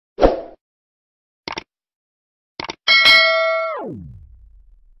Hi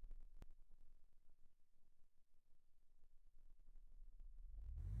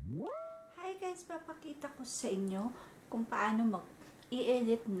guys, papakita ko sa inyo kung paano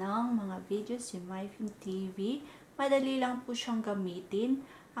mag-i-edit ng mga videos yung Mayfint TV. Madali lang po siyang gamitin.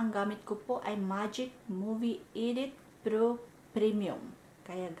 Ang gamit ko po ay Magix Movie Edit Pro Premium.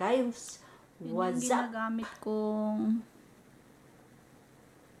 Kaya guys, what's up? Ginagamit kong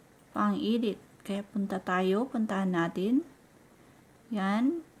pang-edit. Kaya puntahan natin.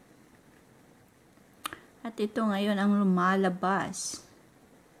 Yan. At ito ngayon ang lumalabas.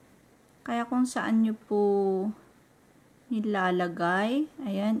 Kaya kung saan nyo po nilalagay,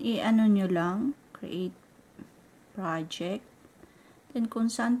 ayan, i-ano nyo lang, create project. Then kung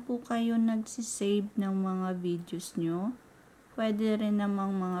saan po kayo nagsisave ng mga videos nyo, pwede rin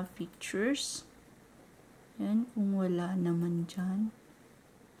namang mga pictures. Ayan, kung wala naman dyan.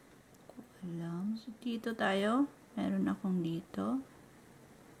 Kung alam. So, dito tayo. Meron akong dito.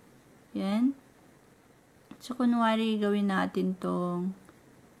 Ayan. So, kunwari gawin natin tong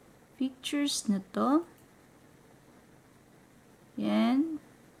pictures na to. Yan.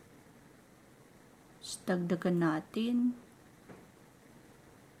 So, dagdagan natin.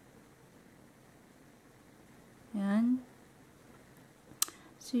 Yan.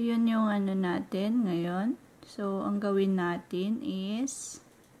 So, yun yung ano natin ngayon. So, ang gawin natin is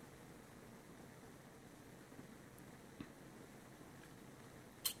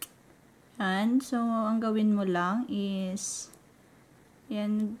yan. So, ang gawin mo lang is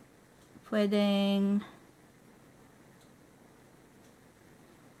yan. Pwedeng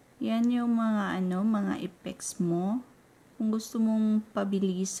yan yung mga mga effects mo. Kung gusto mong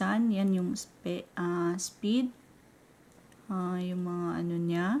pabilisan, yan yung speed. Yung mga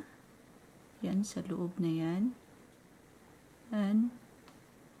niya. Yan sa loob na yan. Yan.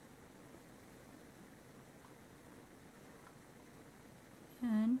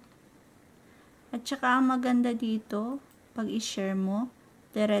 Yan. At saka ang maganda dito, pag i-share mo,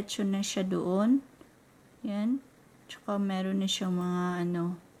 diretso na siya doon. Yan. Tsaka meron na siyang mga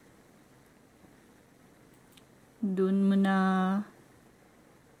doon mo na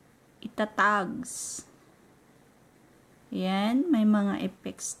itatags. Yan. May mga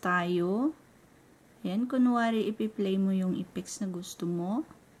effects tayo. Yan. Kunwari, ipi-play mo yung effects na gusto mo.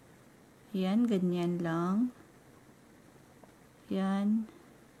 Yan. Ganyan lang. Yan.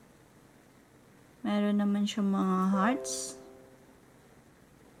 Meron naman siyang mga hearts.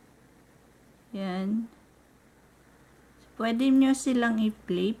 Yan. So, pwede nyo silang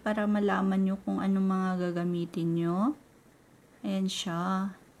i-play para malaman nyo kung anong mga gagamitin nyo. Ayan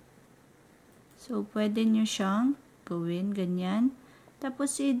siya. So, pwede nyo siyang gawin ganyan.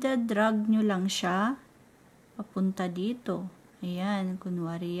 Tapos, i-drag nyo lang siya papunta dito. Ayan.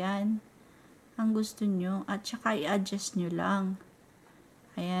 Kunwari yan. Ang gusto nyo. At saka i-adjust nyo lang.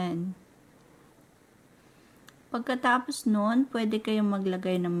 Ayan. Pagkatapos nun, pwede kayong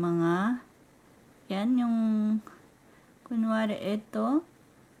maglagay ng mga yan, yung kunwari ito.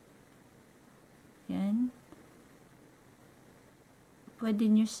 Yan. Pwede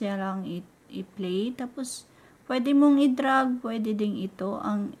nyo silang i-play. Tapos, pwede mong i-drag. Pwede ding ito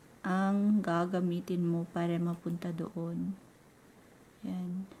ang gagamitin mo para mapunta doon.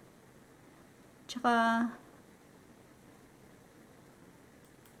 Yan. Tsaka,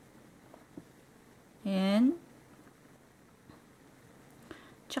 yan.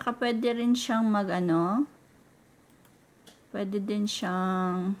 Tsaka pwede rin siyang pwede din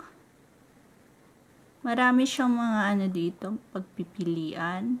siyang marami siyang mga dito,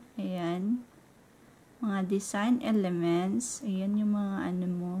 pagpipilian. Ayan. Mga design elements. Ayan yung mga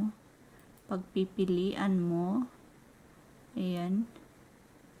mo, pagpipilian mo. Ayan.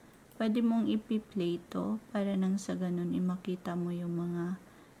 Pwede mong ipi-play to para nang sa ganun makita mo yung mga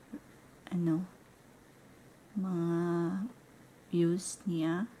mga views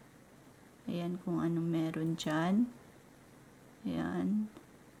niya. Ayan kung anong meron dyan. Ayan.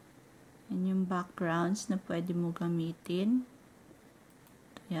 Ayan yung backgrounds na pwede mo gamitin.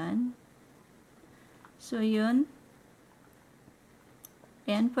 Ayan. So, yun.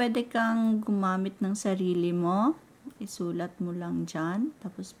 Ayan, pwede kang gumamit ng sarili mo. Isulat mo lang dyan.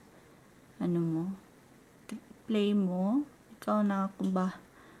 Tapos, play mo. Ikaw na kung ba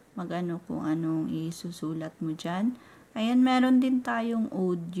kung anong isusulat mo dyan. Ayan, meron din tayong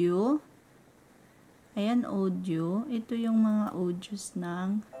audio. Ayan, audio. Ito yung mga audios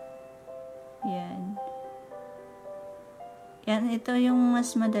ng yan. Yan, ito yung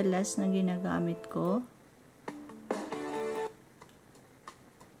mas madalas na ginagamit ko.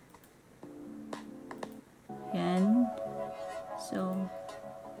 Yan. So,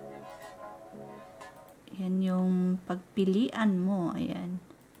 yan yung pagpilian mo. Ayan.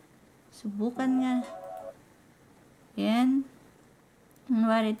 Subukan nga. Ayan.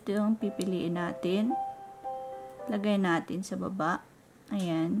 Kunwari ito yung pipiliin natin. Lagay natin sa baba.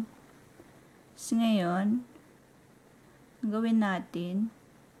 Ayan. So, ngayon, ang gawin natin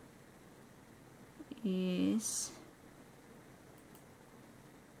is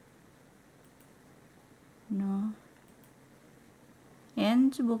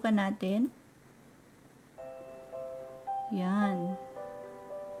ayan, subukan natin. Yan.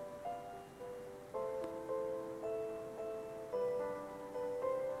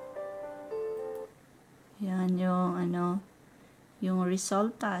 Yan yung yung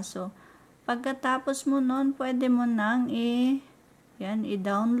resulta. So, pagkatapos mo nun, pwede mo nang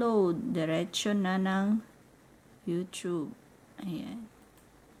i-download. Diretso na ng YouTube. Ayan.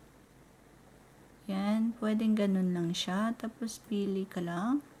 Yan, pwedeng ganun lang siya. Tapos, pili ka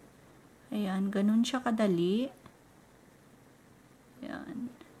lang. Ayan, ganun siya kadali.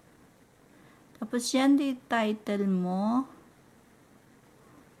 Yan. Tapos, yan di title mo.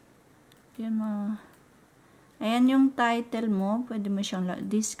 Yan ayan yung title mo. Pwede mo siyang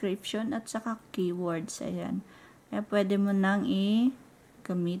description at saka keywords. Ayan. Kaya pwede mo nang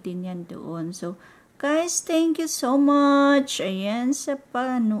gamitin yan doon. So, guys, thank you so much. Ayan, sa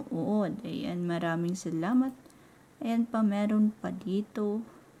panood. Ayan, maraming salamat. Ayan pa, meron pa dito.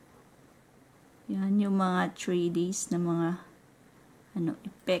 Yan, yung mga 3Ds na mga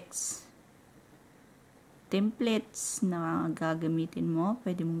effects. Templates na gagamitin mo.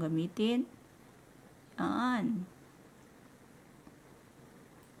 Pwede mong gamitin. Yan.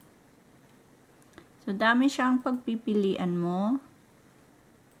 So, dami siyang pagpipilian mo.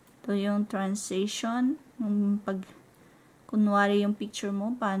 Ito yung transition. Kunwari yung picture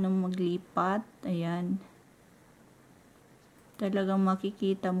mo, paano maglipat. Ayan. Talagang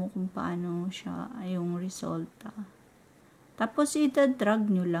makikita mo kung paano siya, yung resulta. Tapos, ita-drag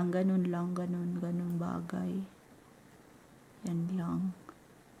nyo lang. Ganun lang, ganun bagay. Yan lang.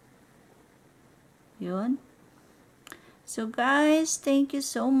 Yun. So, guys, thank you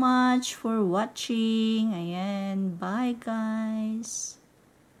so much for watching. Ayan. Bye, guys.